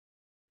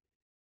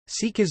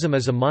Sikhism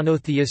is a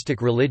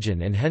monotheistic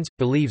religion and hence,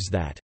 believes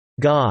that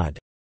God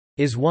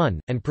is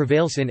one, and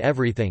prevails in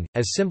everything,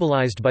 as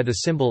symbolized by the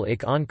symbol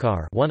Ik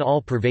Onkar, one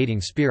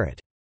all-pervading spirit.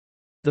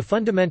 The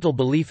fundamental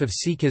belief of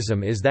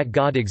Sikhism is that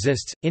God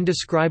exists,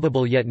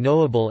 indescribable yet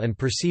knowable and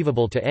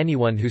perceivable to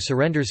anyone who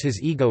surrenders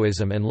his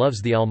egoism and loves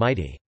the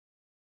Almighty.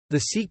 The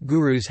Sikh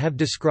gurus have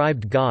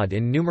described God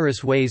in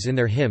numerous ways in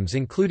their hymns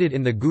included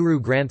in the Guru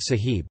Granth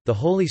Sahib, the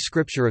holy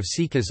scripture of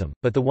Sikhism,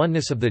 but the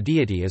oneness of the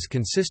deity is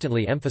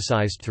consistently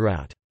emphasized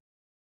throughout.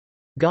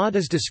 God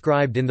is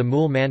described in the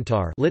Mool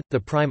Mantar lit, the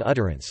prime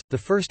utterance, the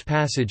first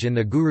passage in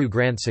the Guru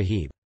Granth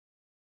Sahib.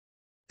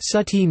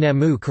 Suti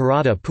Namu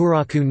Karata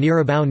Puraku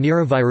Nirabau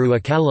Niraviru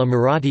Akala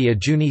Marathi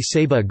Ajuni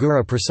Seba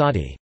Gura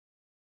Prasadi.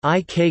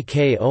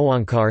 Ikk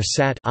Oankar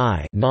Sat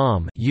I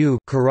Nam U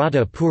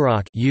Karata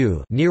Purak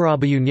U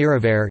Nirabayu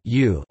Niraver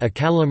U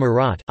Akala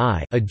Marat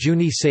I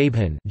Ajuni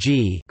Sabhan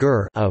G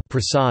Gur A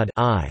Prasad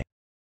I.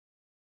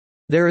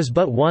 There is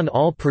but one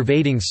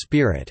all-pervading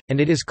spirit,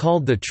 and it is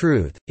called the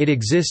truth. It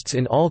exists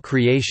in all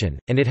creation,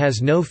 and it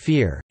has no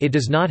fear, it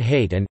does not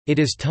hate, and it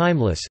is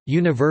timeless,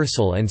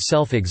 universal and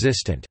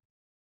self-existent.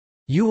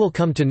 You will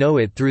come to know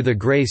it through the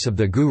grace of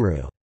the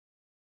Guru.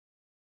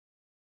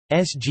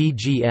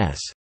 SGGS.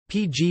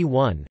 PG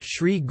 1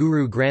 Shri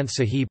Guru Granth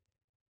Sahib.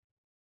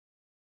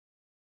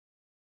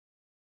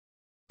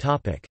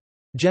 Topic: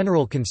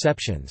 General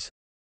conceptions.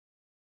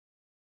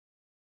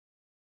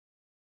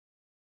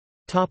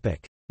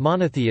 Topic: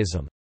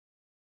 Monotheism.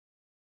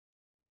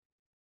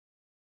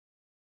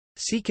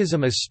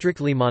 Sikhism is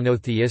strictly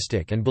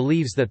monotheistic and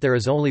believes that there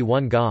is only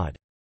one God.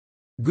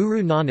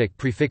 Guru Nanak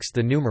prefixed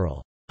the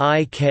numeral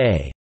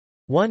Ik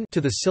 1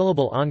 to the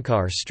syllable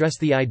Onkar stress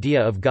the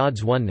idea of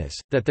God's oneness,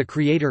 that the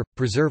Creator,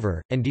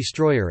 Preserver, and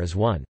Destroyer is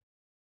one.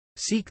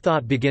 Sikh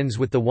thought begins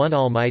with the One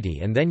Almighty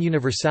and then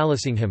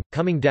universalizing Him,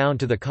 coming down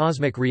to the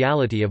cosmic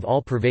reality of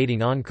all-pervading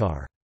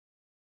Onkar.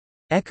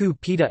 Eku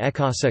pita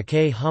ekasa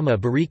ke hama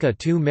barika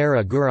tu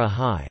mera gura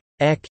hai.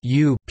 Ek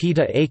u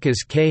pita akas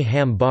ke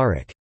ham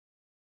barak.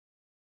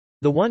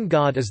 The one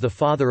God is the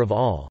Father of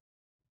all.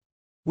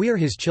 We are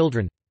His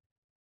children.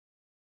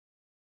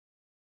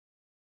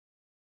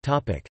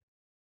 Topic: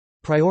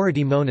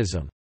 Priority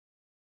monism.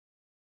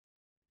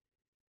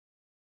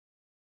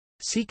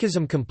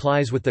 Sikhism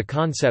complies with the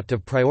concept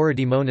of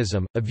priority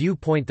monism, a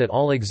viewpoint that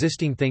all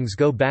existing things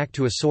go back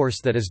to a source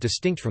that is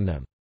distinct from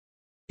them.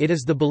 It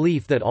is the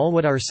belief that all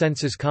what our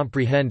senses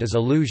comprehend is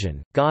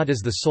illusion, God is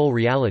the sole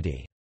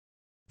reality.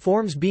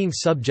 Forms being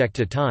subject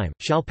to time,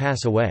 shall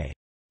pass away.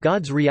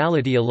 God's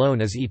reality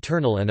alone is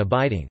eternal and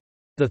abiding.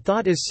 The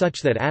thought is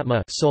such that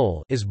Atma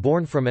soul is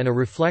born from and a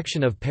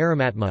reflection of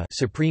Paramatma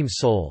supreme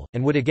soul,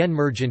 and would again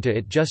merge into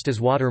it just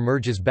as water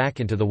merges back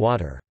into the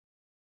water.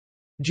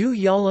 Ju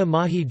yala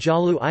mahi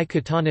jalu I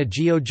katana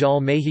geo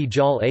jal mehi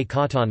jal a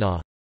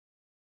katana.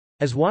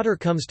 As water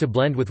comes to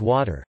blend with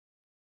water.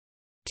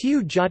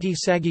 Tiu jati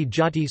sagi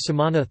jati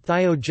samana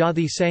thio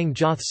jathi sang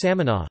jath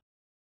samana.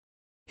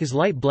 His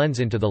light blends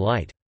into the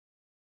light.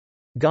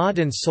 God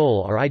and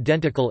soul are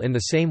identical in the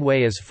same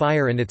way as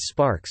fire and its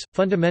sparks,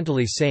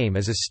 fundamentally same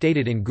as is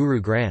stated in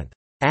Guru Granth,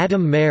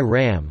 Adam me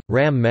Ram,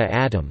 Ram me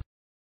Adam,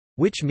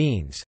 which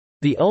means,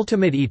 the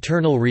ultimate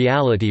eternal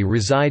reality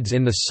resides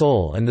in the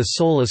soul and the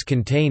soul is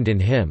contained in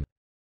him.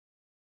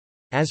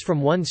 As from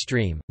one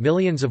stream,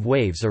 millions of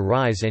waves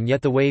arise and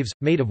yet the waves,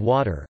 made of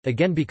water,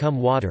 again become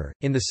water,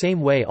 in the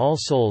same way all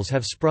souls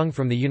have sprung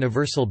from the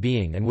universal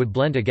being and would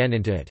blend again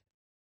into it.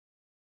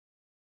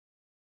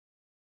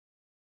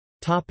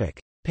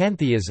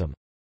 Pantheism.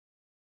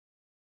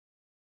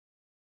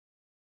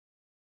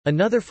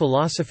 Another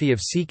philosophy of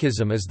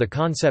Sikhism is the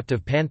concept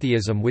of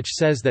pantheism, which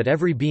says that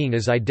every being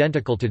is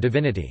identical to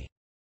divinity.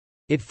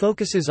 It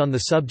focuses on the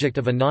subject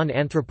of a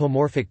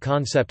non-anthropomorphic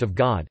concept of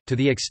God, to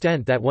the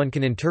extent that one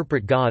can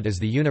interpret God as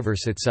the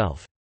universe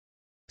itself.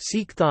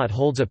 Sikh thought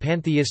holds a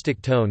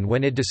pantheistic tone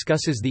when it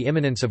discusses the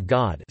immanence of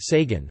God,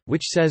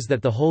 which says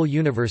that the whole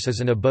universe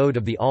is an abode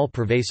of the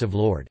all-pervasive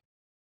Lord.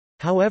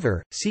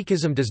 However,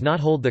 Sikhism does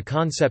not hold the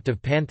concept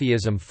of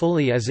pantheism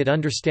fully, as it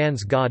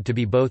understands God to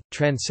be both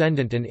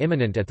transcendent and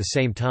immanent at the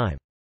same time.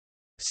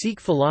 Sikh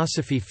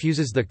philosophy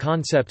fuses the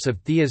concepts of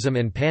theism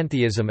and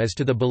pantheism as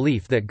to the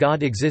belief that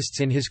God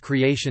exists in his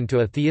creation to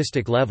a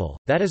theistic level,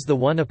 that is the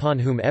one upon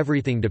whom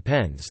everything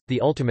depends,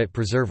 the ultimate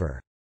preserver.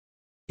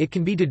 It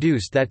can be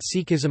deduced that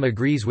Sikhism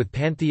agrees with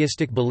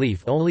pantheistic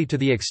belief only to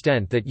the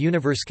extent that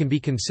universe can be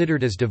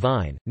considered as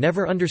divine,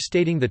 never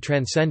understating the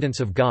transcendence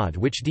of God,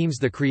 which deems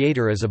the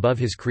Creator as above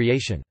his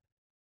creation.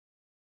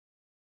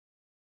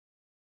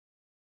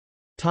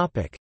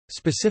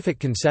 Specific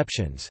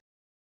conceptions.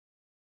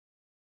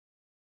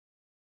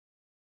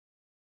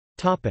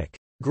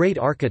 Great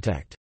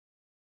architect.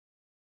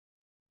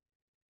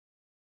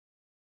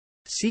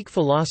 Sikh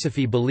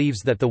philosophy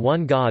believes that the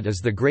one God is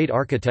the great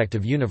architect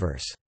of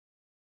universe.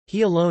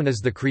 He alone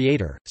is the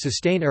creator,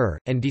 sustainer,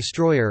 and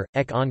destroyer,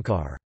 Ek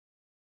Onkar.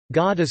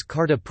 God is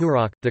Karta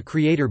Purak, the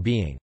creator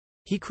being.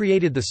 He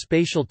created the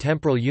spatial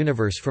temporal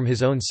universe from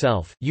his own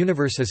self,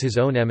 universe is his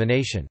own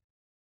emanation.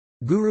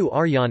 Guru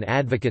Arjan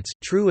advocates,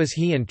 true is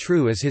he and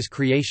true is his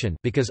creation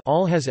because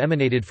all has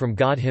emanated from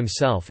God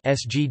himself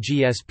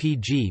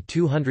SGGSPG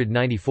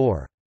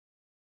 294.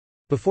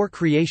 Before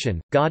creation,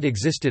 God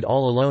existed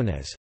all alone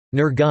as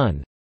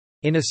Nirgun,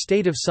 in a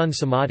state of sun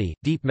samadhi,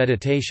 deep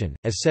meditation,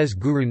 as says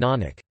Guru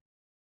Nanak.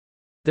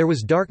 There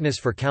was darkness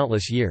for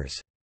countless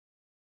years.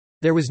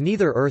 There was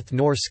neither earth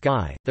nor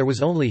sky, there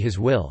was only his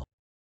will.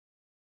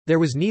 There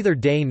was neither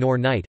day nor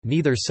night,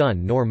 neither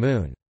sun nor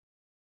moon.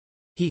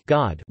 He,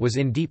 God, was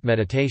in deep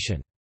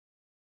meditation.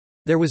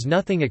 There was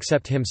nothing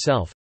except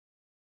himself.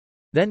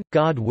 Then,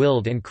 God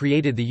willed and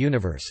created the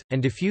universe,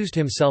 and diffused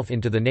himself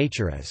into the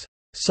nature as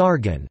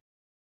Sargan.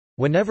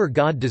 Whenever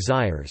God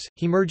desires,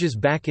 he merges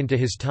back into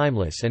his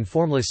timeless and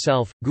formless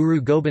self.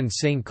 Guru Gobind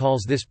Singh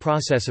calls this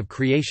process of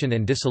creation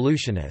and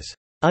dissolution as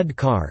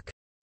Udkark,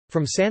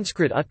 from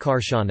Sanskrit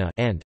Utkarshana,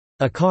 and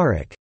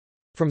Akarik,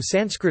 from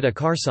Sanskrit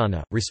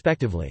Akarsana,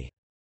 respectively.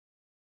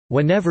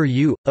 Whenever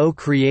you, O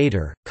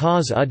Creator,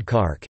 cause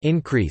Udkark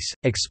increase,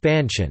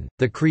 expansion,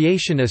 the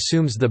creation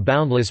assumes the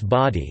boundless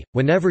body.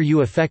 Whenever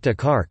you effect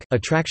Akark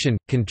attraction,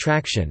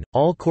 contraction,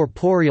 all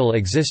corporeal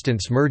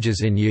existence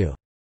merges in you.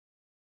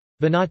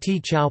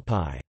 Banati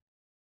Chaupai.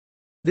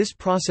 This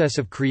process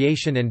of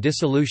creation and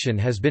dissolution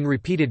has been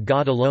repeated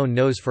God alone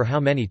knows for how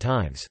many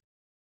times.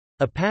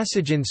 A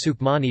passage in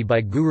Sukhmani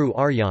by Guru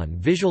Arjan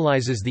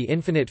visualizes the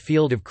infinite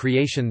field of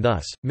creation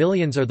thus: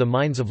 millions are the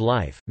minds of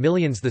life,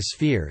 millions the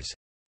spheres,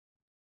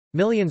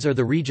 millions are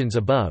the regions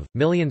above,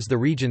 millions the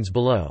regions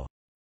below,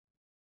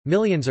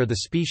 millions are the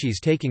species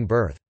taking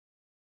birth.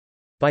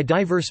 By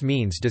diverse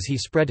means does he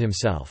spread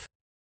himself.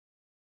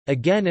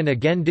 Again and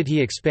again did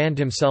he expand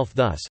himself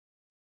thus,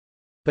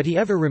 but he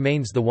ever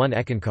remains the one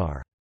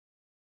Ekankar.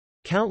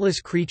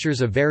 Countless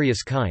creatures of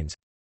various kinds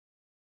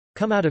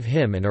come out of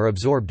him and are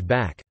absorbed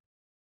back.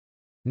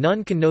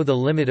 None can know the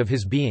limit of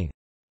his being.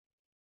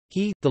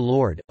 He, the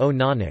Lord, O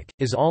Nanak,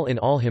 is all in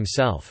all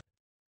himself.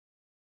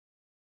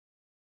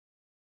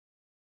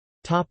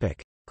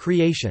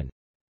 Creation.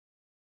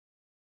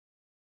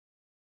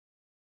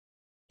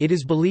 It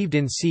is believed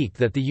in Sikh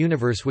that the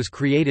universe was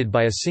created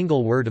by a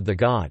single word of the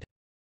God.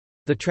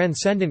 The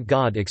transcendent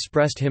God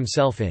expressed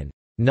himself in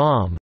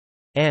Nam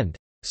and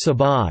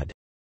Sabad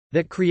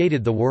that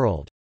created the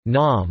world.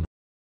 Nam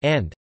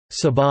and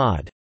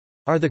Sabad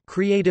are the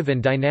creative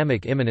and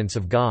dynamic immanence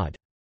of God.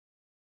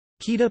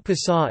 Kita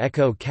pasa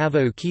eko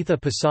kavao kitha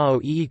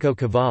pasao iiko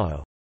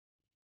kavao.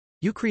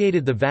 You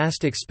created the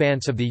vast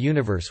expanse of the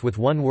universe with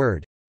one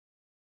word.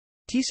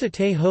 Tisa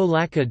te ho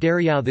laka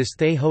dariao this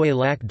te hoe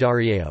lak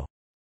dariao.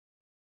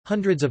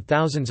 Hundreds of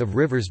thousands of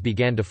rivers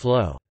began to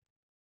flow.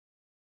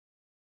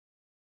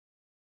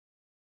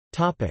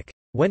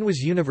 When was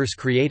universe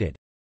created?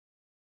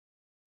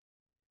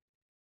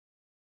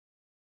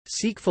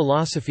 Sikh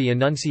philosophy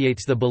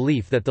enunciates the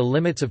belief that the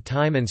limits of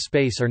time and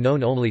space are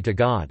known only to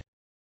God.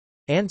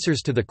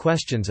 Answers to the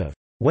questions of,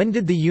 when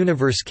did the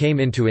universe came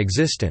into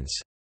existence?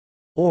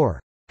 Or,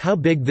 how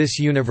big this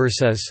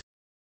universe is?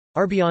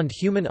 Are beyond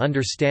human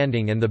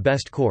understanding, and the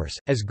best course,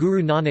 as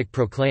Guru Nanak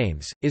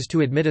proclaims, is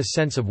to admit a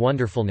sense of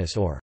wonderfulness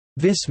or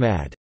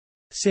vismad,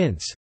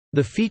 since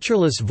the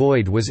featureless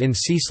void was in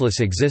ceaseless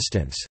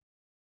existence.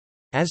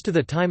 As to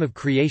the time of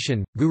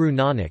creation, Guru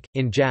Nanak,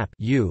 in Jap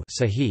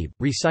Sahib,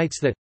 recites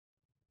that,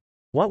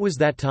 what was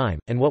that time,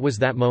 and what was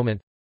that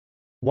moment?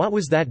 What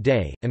was that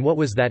day, and what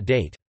was that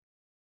date?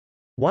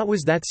 What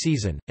was that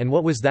season, and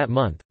what was that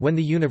month, when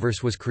the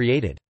universe was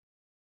created?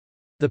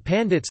 The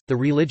Pandits, the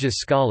religious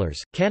scholars,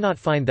 cannot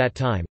find that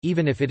time,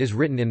 even if it is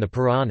written in the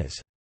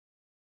Puranas.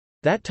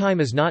 That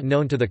time is not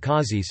known to the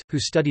Qazis, who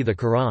study the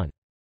Quran.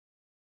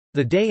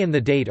 The day and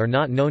the date are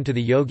not known to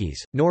the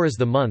yogis, nor is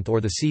the month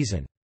or the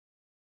season.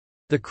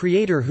 The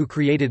Creator who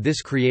created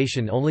this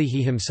creation only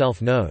He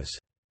Himself knows.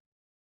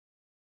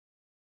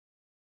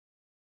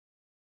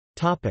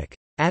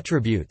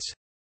 Attributes.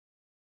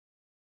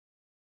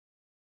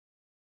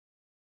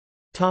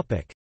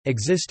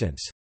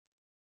 Existence.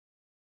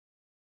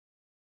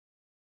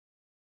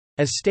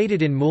 As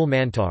stated in Mool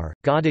Mantar,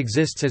 God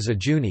exists as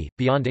Ajuni,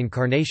 beyond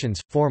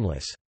incarnations,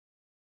 formless.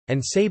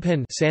 And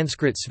Sabhan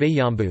Sanskrit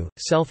Svayambhu,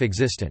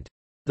 self-existent.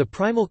 The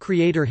primal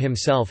creator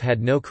himself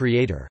had no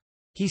creator.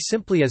 He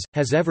simply is,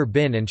 has ever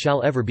been and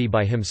shall ever be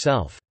by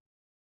himself.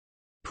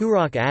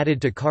 Purak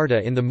added to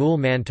Karta in the Mool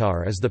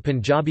Mantar is the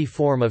Punjabi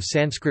form of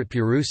Sanskrit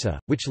Purusa,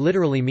 which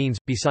literally means,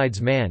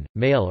 besides man,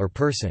 male or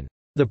person.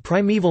 The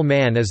primeval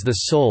man is the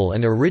soul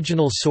and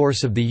original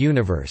source of the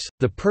universe,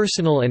 the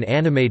personal and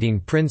animating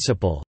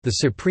principle, the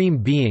supreme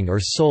being or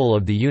soul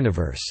of the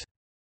universe.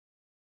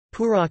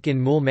 Purak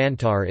in Mool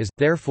Mantar is,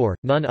 therefore,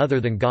 none other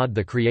than God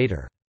the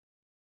Creator.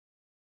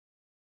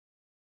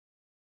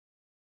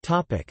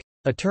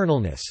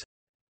 Eternalness.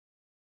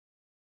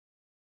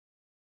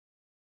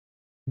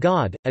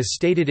 God, as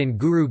stated in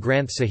Guru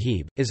Granth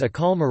Sahib, is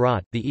Akal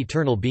Marat, the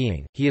eternal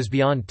being. He is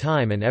beyond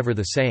time and ever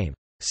the same.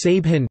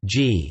 Sabhan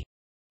G.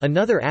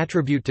 Another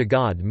attribute to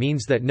God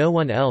means that no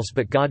one else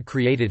but God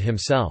created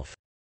himself.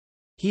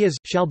 He is,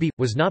 shall be,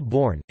 was not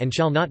born, and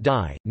shall not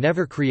die,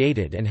 never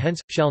created and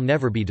hence, shall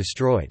never be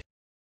destroyed.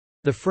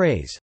 The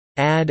phrase,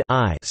 ad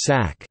I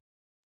sac,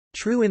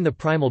 true in the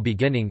primal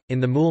beginning, in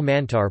the Mool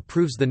Mantar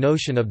proves the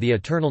notion of the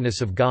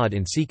eternalness of God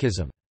in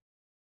Sikhism.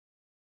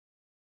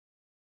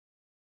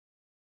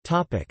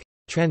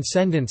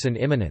 Transcendence and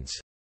immanence.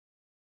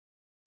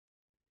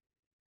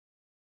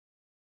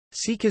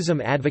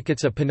 Sikhism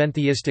advocates a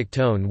panentheistic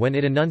tone when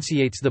it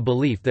enunciates the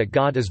belief that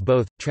God is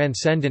both,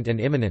 transcendent and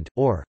immanent,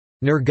 or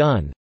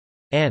nirgun,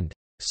 and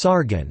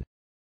sargun,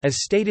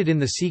 as stated in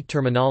the Sikh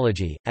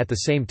terminology. At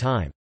the same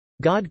time,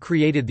 God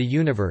created the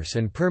universe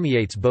and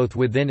permeates both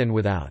within and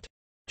without.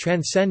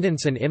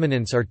 Transcendence and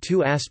immanence are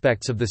two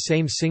aspects of the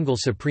same single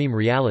supreme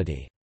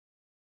reality.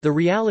 The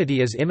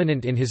reality is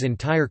immanent in his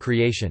entire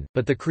creation,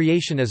 but the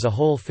creation as a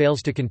whole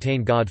fails to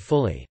contain God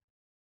fully.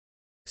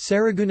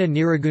 Saraguna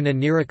Niraguna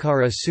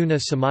Nirakara Suna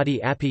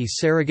Samadhi Api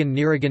Saragan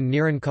Niragan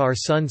Nirankar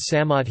Sun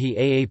Samadhi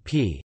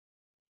Aap.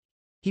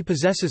 He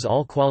possesses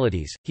all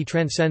qualities, he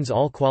transcends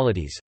all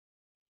qualities.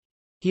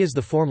 He is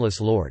the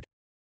formless Lord.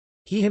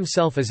 He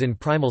himself is in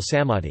primal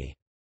samadhi.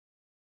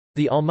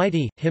 The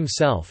Almighty,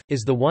 himself,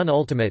 is the one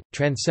ultimate,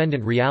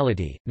 transcendent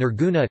reality.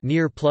 Nirguna,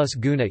 near plus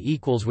guna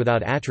equals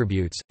without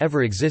attributes,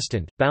 ever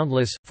existent,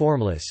 boundless,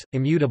 formless,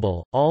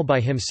 immutable, all by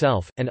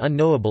himself, and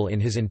unknowable in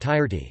his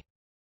entirety.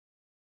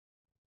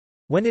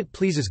 When it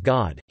pleases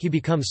God, he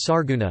becomes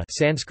sarguna,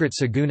 Sanskrit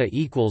saguna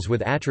equals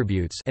with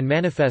attributes, and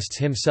manifests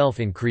himself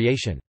in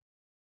creation.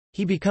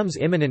 He becomes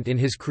immanent in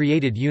his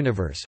created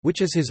universe,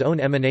 which is his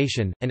own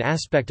emanation, an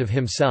aspect of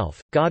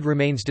himself. God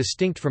remains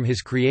distinct from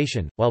his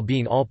creation, while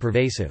being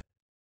all-pervasive.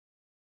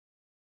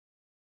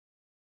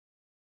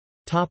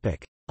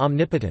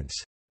 Omnipotence.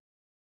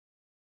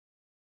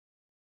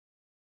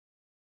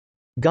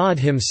 God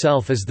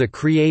himself is the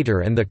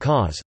creator and the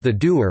cause, the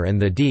doer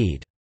and the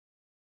deed.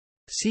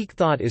 Sikh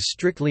thought is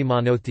strictly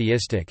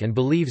monotheistic and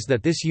believes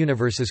that this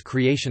universe is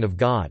creation of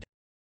God.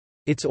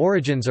 Its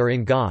origins are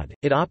in God,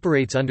 it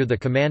operates under the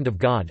command of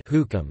God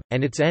hukum,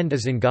 and its end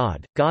is in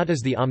God. God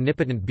is the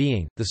omnipotent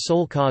being, the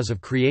sole cause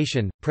of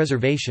creation,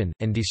 preservation,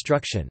 and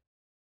destruction.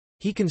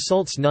 He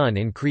consults none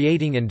in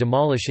creating and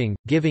demolishing,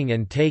 giving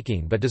and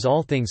taking, but does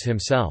all things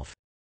himself.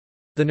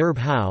 The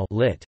Nirbhau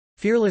lit.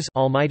 Fearless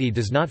Almighty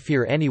does not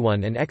fear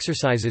anyone and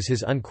exercises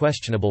his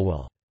unquestionable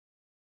will.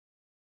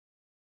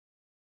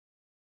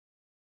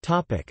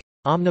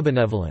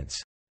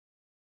 Omnibenevolence.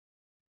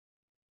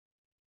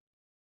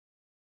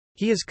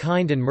 He is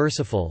kind and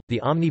merciful,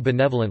 the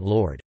omnibenevolent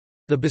Lord.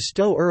 The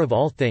bestower of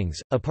all things,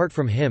 apart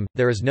from him,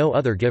 there is no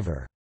other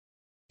giver.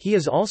 He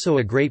is also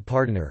a great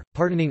pardoner,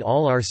 pardoning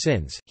all our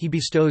sins. He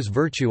bestows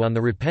virtue on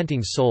the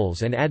repenting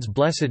souls and adds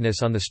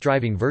blessedness on the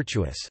striving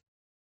virtuous.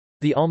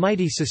 The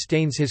Almighty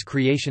sustains his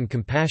creation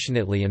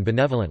compassionately and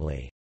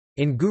benevolently.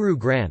 In Guru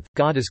Granth,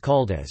 God is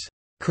called as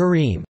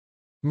Kareem,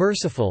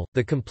 merciful,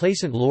 the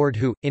complacent Lord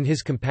who, in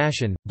his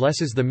compassion,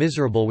 blesses the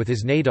miserable with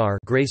his nadar,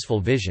 graceful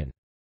vision.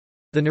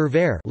 The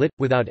Nirvair lit,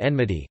 without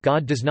enmity,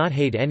 God does not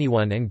hate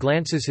anyone and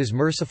glances his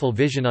merciful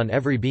vision on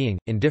every being,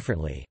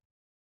 indifferently.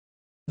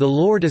 The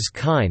Lord is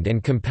kind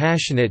and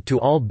compassionate to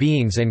all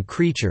beings and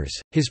creatures,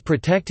 his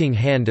protecting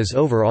hand is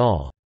over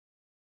all.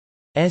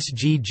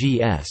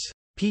 SGGS.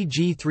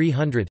 pg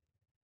 300.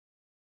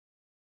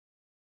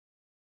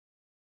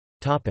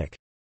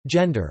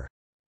 Gender.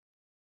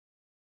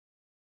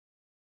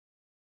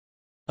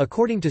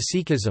 According to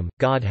Sikhism,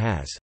 God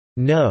has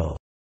no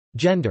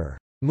gender.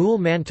 Mool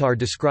Mantar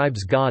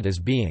describes God as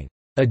being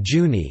a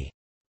Juni,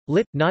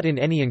 lit, not in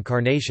any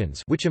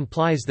incarnations, which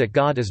implies that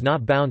God is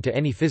not bound to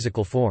any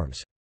physical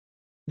forms.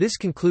 This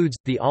concludes,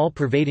 the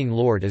all-pervading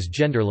Lord is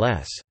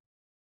genderless.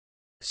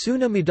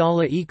 Suna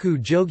Madala Iku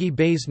Jogi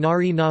Bays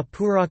Nari Na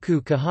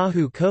Puraku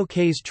Kahahu Ko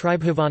Kays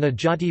Tribhavana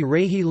Jati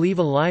Rehi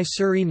Leva Lai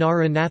Suri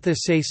Nara Natha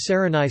Se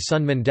Saranai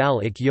Sun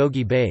Mandal Ik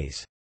Yogi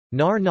Bays.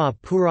 Nar Na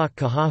Purak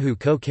Kahahu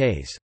Ko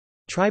Kays.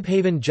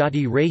 Tribhavan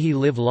Jati Rehi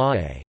Liv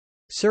Lae.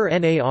 Sir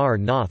Nar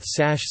Nath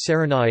Sash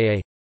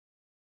Saranaye.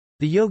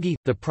 The yogi,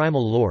 the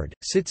primal Lord,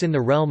 sits in the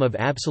realm of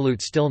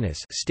absolute stillness,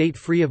 state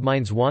free of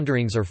mind's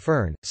wanderings or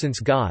fern.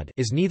 Since God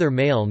is neither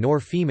male nor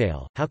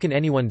female, how can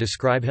anyone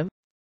describe him?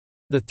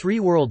 The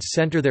three worlds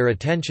center their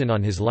attention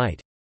on his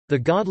light. The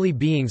godly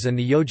beings and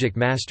the yogic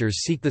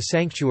masters seek the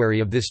sanctuary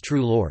of this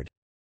true Lord.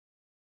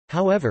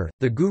 However,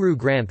 the Guru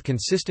Granth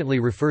consistently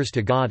refers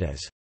to God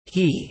as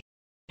He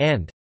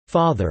and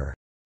Father.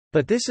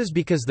 But this is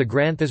because the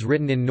Granth is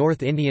written in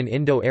North Indian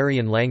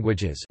Indo-Aryan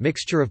languages,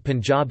 mixture of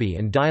Punjabi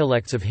and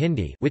dialects of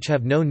Hindi, which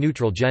have no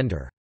neutral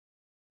gender.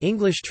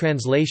 English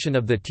translation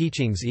of the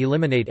teachings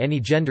eliminate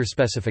any gender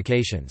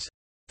specifications.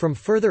 From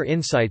further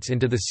insights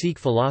into the Sikh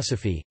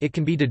philosophy, it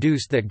can be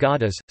deduced that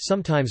God is,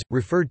 sometimes,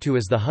 referred to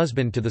as the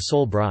husband to the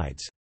soul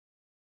brides.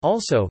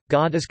 Also,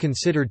 God is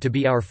considered to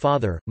be our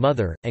father,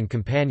 mother, and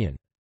companion.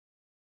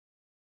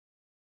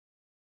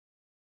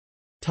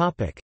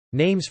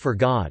 Names for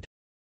God.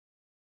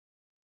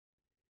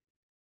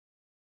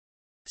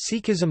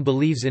 Sikhism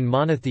believes in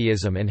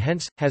monotheism and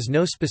hence, has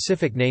no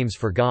specific names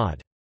for God.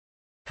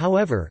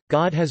 However,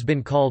 God has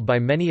been called by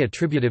many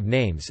attributive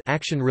names,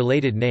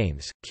 action-related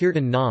names,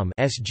 kirtan nam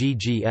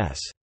sggs.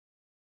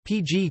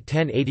 pg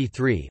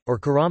 1083, or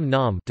Karam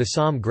Nam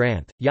Dasam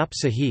Granth, Yap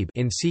Sahib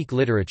in Sikh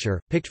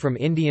literature, picked from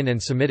Indian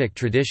and Semitic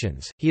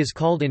traditions. He is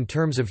called in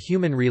terms of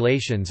human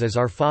relations as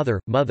our father,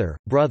 mother,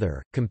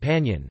 brother,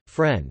 companion,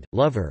 friend,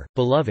 lover,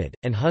 beloved,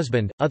 and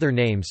husband. Other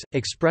names,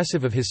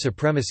 expressive of his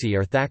supremacy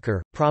are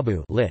Thakur,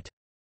 Prabhu lit.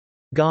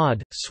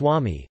 God,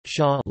 Swami,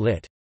 Shah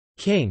lit.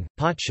 King,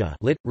 Patsha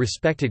lit.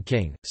 Respected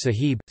king,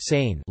 Sahib,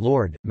 Sain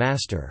Lord,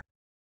 Master.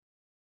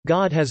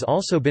 God has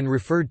also been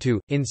referred to,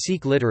 in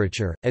Sikh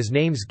literature, as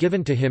names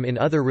given to him in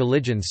other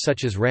religions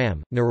such as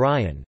Ram,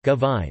 Narayan,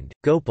 Govind,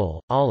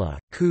 Gopal, Allah,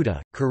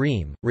 Khuda,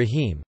 Kareem,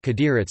 Rahim,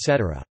 Qadir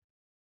etc.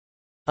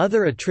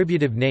 Other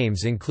attributive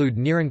names include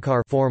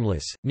Nirankar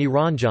formless,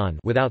 Niranjan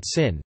without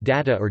sin,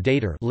 Datta or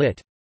Datar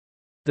lit.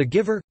 The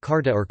giver,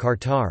 Karta or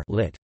Kartar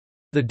lit.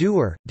 The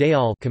doer,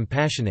 Dayal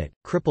compassionate,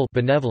 cripple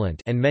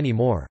benevolent, and many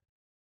more.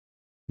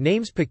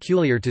 Names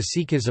peculiar to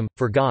Sikhism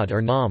for God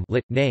are Nam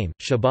lit name,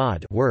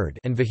 Shabad word,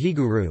 and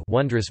Vaheguru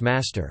wondrous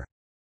master.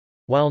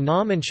 While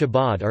Nam and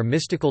Shabad are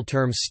mystical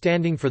terms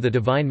standing for the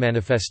divine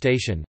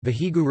manifestation,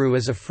 Vaheguru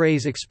is a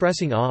phrase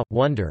expressing awe,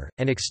 wonder,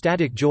 and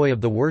ecstatic joy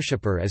of the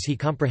worshipper as he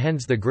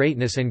comprehends the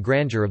greatness and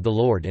grandeur of the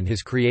Lord and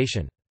his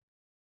creation.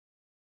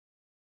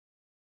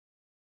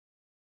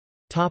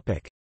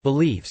 Topic: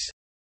 Beliefs.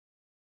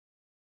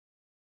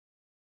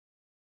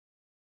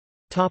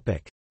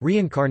 Topic: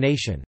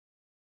 Reincarnation.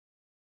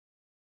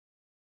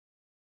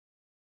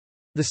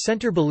 The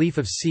center belief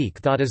of Sikh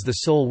thought is the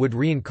soul would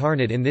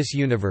reincarnate in this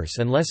universe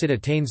unless it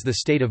attains the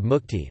state of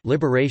mukti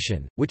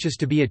liberation, which is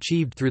to be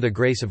achieved through the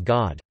grace of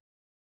God.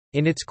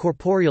 In its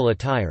corporeal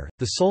attire,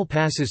 the soul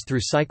passes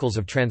through cycles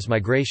of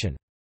transmigration.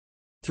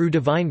 Through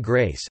divine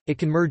grace, it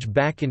can merge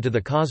back into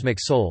the cosmic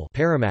soul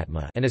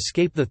Paramatma and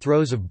escape the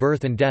throes of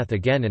birth and death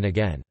again and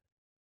again.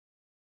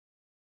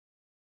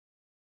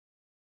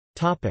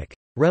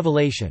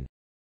 Revelation.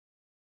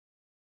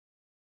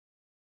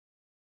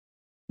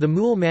 The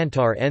Mool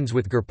Mantar ends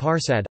with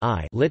Gurparsad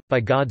I lit,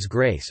 by God's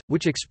grace,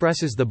 which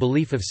expresses the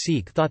belief of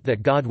Sikh thought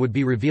that God would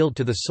be revealed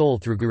to the soul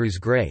through Guru's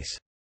grace.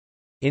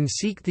 In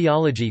Sikh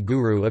theology,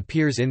 Guru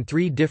appears in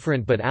three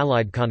different but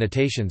allied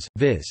connotations,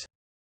 viz.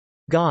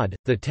 God,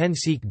 the 10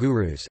 Sikh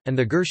Gurus, and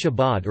the Gur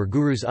Shabad or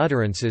Guru's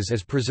utterances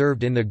as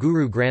preserved in the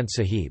Guru Granth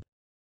Sahib.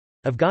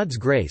 Of God's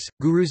grace,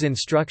 Guru's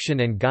instruction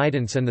and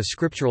guidance and the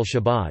scriptural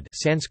Shabad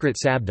Sanskrit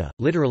sabda,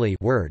 literally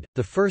word,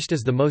 the first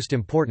is the most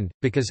important,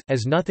 because,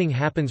 as nothing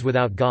happens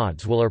without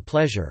God's will or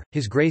pleasure,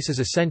 His grace is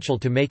essential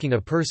to making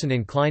a person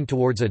inclined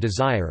towards a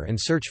desire and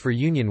search for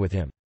union with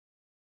Him.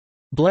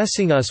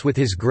 Blessing us with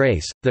His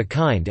grace, the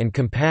kind and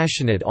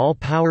compassionate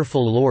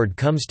all-powerful Lord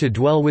comes to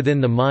dwell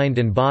within the mind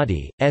and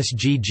body,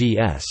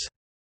 SGGS.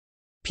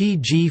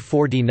 pg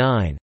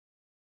 49.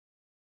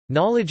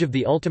 Knowledge of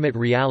the ultimate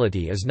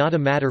reality is not a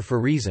matter for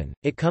reason,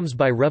 it comes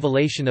by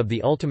revelation of the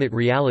ultimate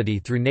reality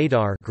through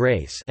nadar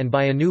grace and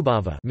by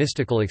anubhava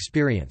mystical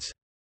experience.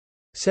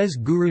 Says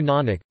Guru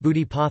Nanak,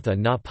 Buddhipatha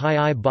na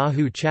pai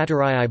bahu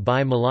chaturai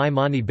by Malai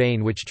Mani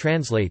Bain, which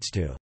translates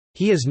to,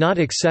 "He is not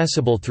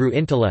accessible through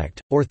intellect,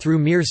 or through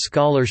mere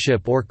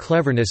scholarship or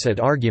cleverness at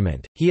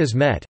argument, he is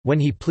met, when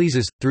he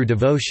pleases, through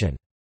devotion."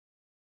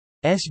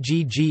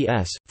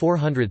 SGGS,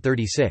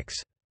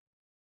 436.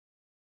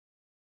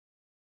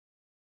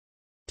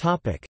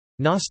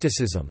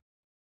 Gnosticism.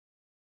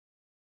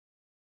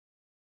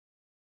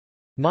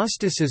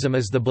 Gnosticism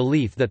is the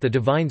belief that the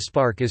divine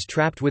spark is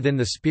trapped within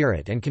the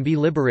spirit and can be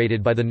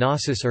liberated by the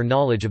gnosis or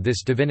knowledge of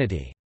this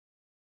divinity.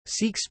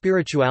 Sikh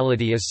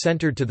spirituality is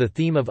centered to the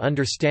theme of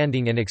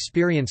understanding and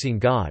experiencing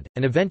God,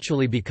 and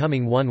eventually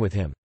becoming one with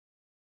Him.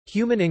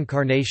 Human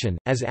incarnation,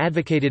 as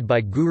advocated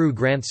by Guru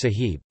Granth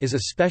Sahib, is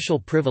a special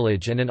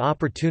privilege and an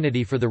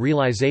opportunity for the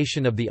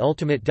realization of the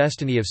ultimate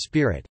destiny of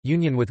spirit,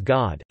 union with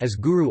God, as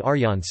Guru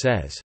Arjan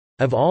says,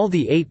 "Of all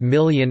the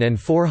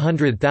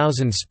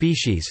 8,400,000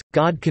 species,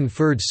 God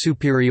conferred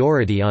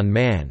superiority on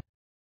man."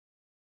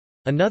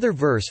 Another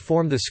verse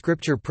from the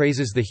scripture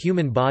praises the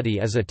human body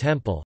as a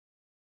temple.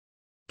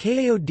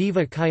 Kayao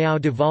diva kayao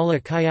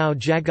divala kayao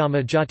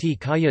jagama jati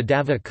kaya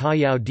dava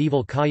kayao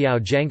dival kayao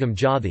jangam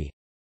jathi.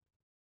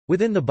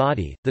 Within the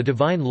body, the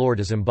Divine Lord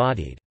is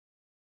embodied.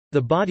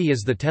 The body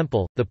is the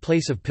temple, the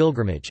place of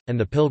pilgrimage, and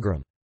the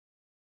pilgrim.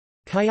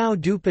 Kayao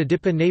dupa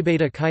dipa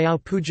nebeda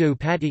kayao pujo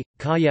upati,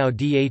 kayao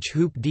dh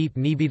hoop deep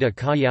nibida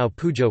kayao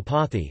pujo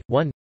pathi.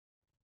 1.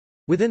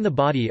 Within the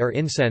body are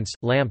incense,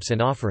 lamps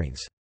and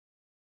offerings.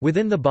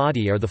 Within the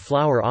body are the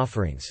flower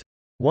offerings.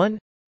 1.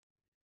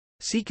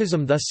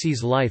 Sikhism thus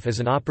sees life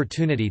as an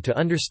opportunity to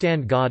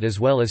understand God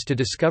as well as to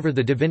discover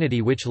the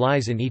divinity which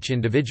lies in each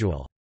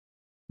individual.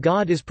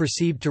 God is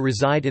perceived to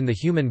reside in the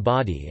human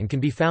body and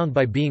can be found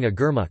by being a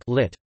Gurmukh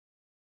lit.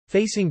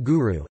 Facing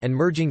Guru and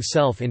merging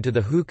self into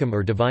the hukam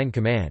or divine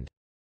command.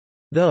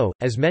 Though,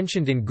 as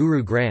mentioned in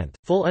Guru Granth,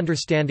 full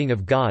understanding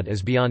of God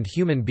is beyond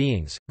human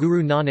beings,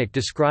 Guru Nanak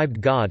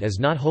described God as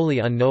not wholly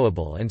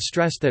unknowable and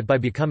stressed that by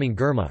becoming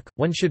Gurmukh,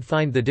 one should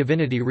find the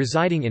divinity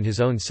residing in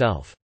his own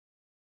self.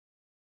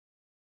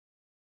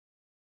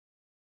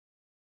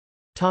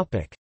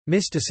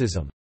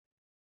 Mysticism.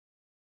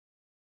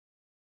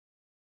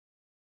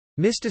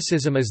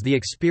 Mysticism is the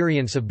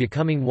experience of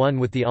becoming one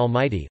with the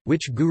Almighty,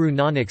 which Guru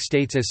Nanak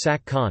states as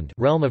Sak Khand,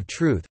 realm of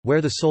truth, where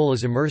the soul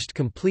is immersed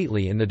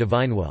completely in the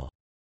divine will.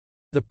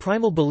 The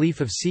primal belief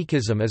of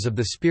Sikhism is of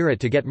the spirit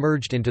to get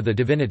merged into the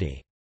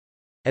divinity.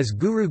 As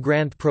Guru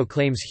Granth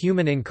proclaims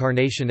human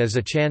incarnation as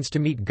a chance to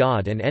meet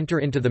God and enter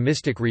into the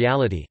mystic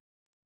reality,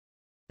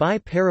 Bhai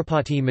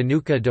Parapati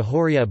Manuka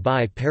Dahoria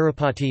Bhai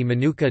Parapati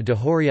Manuka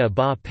Dahoria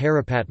Ba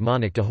Parapat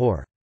Manik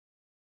Dahor.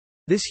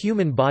 This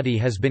human body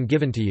has been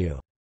given to you.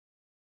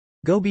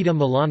 Gobinda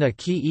Malana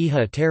ki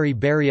iha teri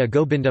beria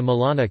Gobinda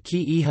Malana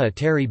ki iha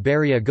teri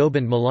beria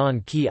Gobind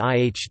Malan ki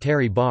ih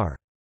teri bar.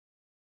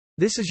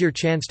 This is your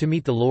chance to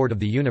meet the Lord of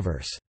the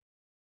universe.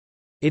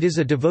 It is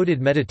a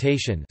devoted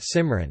meditation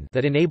Simran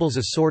that enables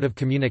a sort of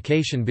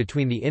communication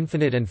between the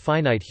infinite and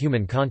finite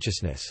human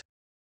consciousness.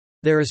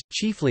 There is,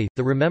 chiefly,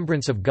 the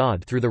remembrance of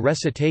God through the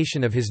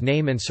recitation of His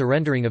name and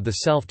surrendering of the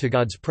self to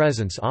God's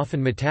presence,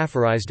 often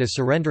metaphorized as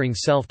surrendering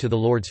self to the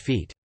Lord's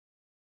feet.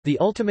 The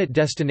ultimate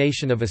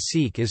destination of a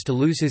Sikh is to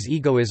lose his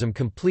egoism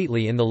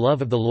completely in the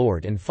love of the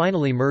Lord and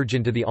finally merge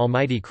into the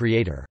Almighty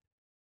Creator.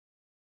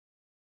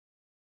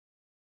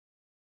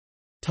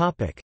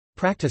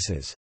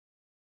 Practices.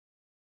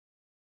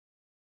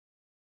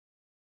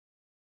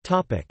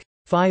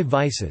 5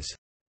 vices.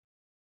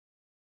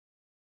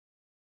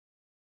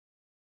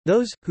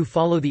 Those, who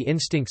follow the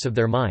instincts of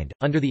their mind,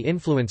 under the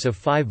influence of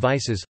 5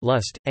 vices,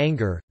 lust,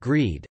 anger,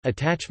 greed,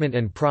 attachment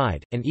and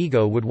pride, and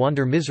ego would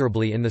wander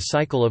miserably in the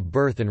cycle of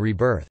birth and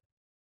rebirth.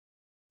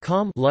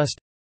 Kam, lust,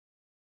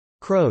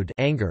 krodh,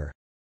 anger,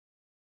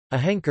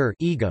 ahankar,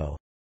 ego,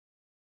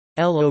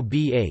 lobh,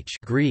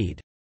 greed,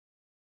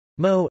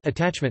 moh,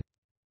 attachment.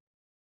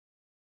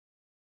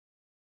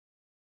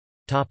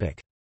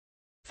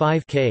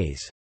 5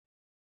 Ks.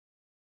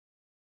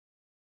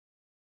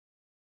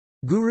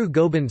 Guru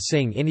Gobind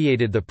Singh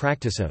initiated the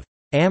practice of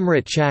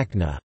Amrit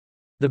Chakna,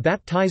 the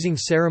baptizing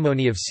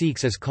ceremony of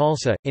Sikhs as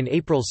Khalsa, in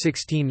April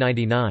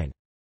 1699.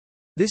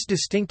 This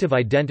distinctive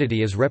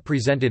identity is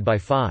represented by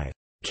 5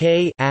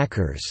 K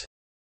akars.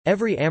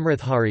 Every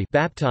Amritdhari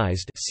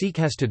baptized Sikh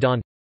has to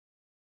don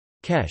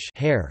kesh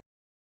hair,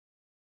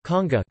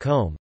 kanga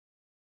comb,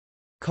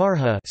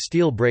 karha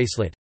steel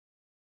bracelet,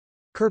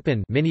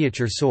 kirpan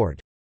miniature sword,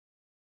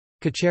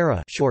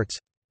 kachera shorts.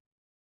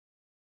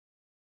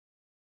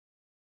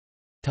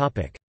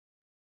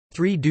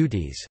 3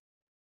 duties.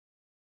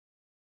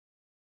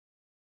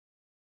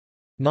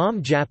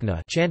 Nam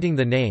Japna, chanting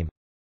the name,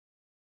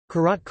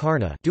 Karat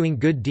Karna, doing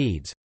good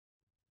deeds,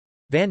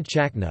 Vand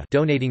Chakna,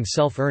 donating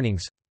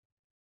self-earnings.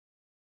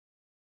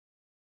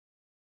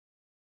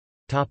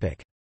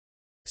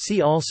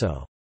 See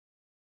also: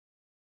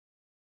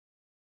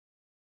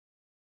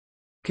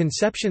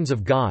 Conceptions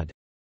of God,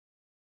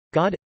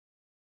 God,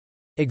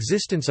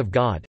 Existence of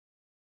God,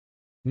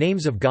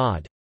 Names of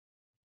God,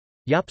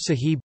 Yap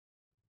Sahib,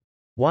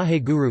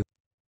 Waheguru.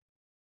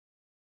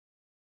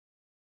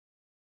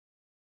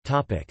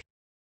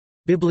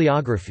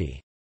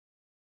 Bibliography.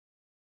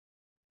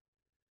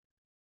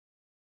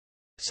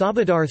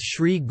 Sabadarth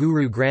Shri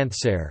Guru Granth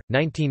Sahib,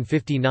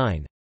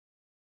 1959.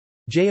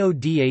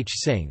 Jodh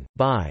Singh,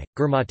 by,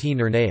 Gurmati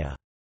Nirnaya.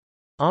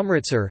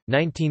 Amritsar,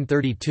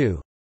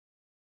 1932.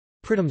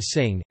 Pritam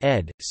Singh,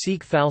 ed.,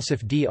 Sikh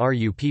Falsaf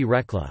Drup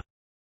Rekla.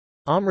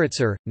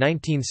 Amritsar,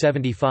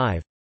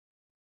 1975.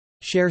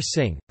 Sher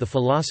Singh, The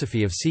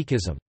Philosophy of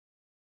Sikhism.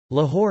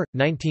 Lahore,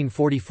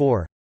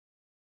 1944.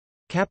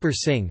 Kapur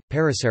Singh,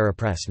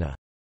 Parasaraprasna.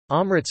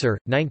 Amritsar,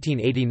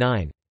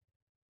 1989.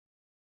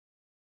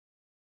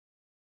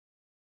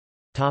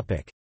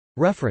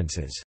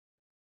 References.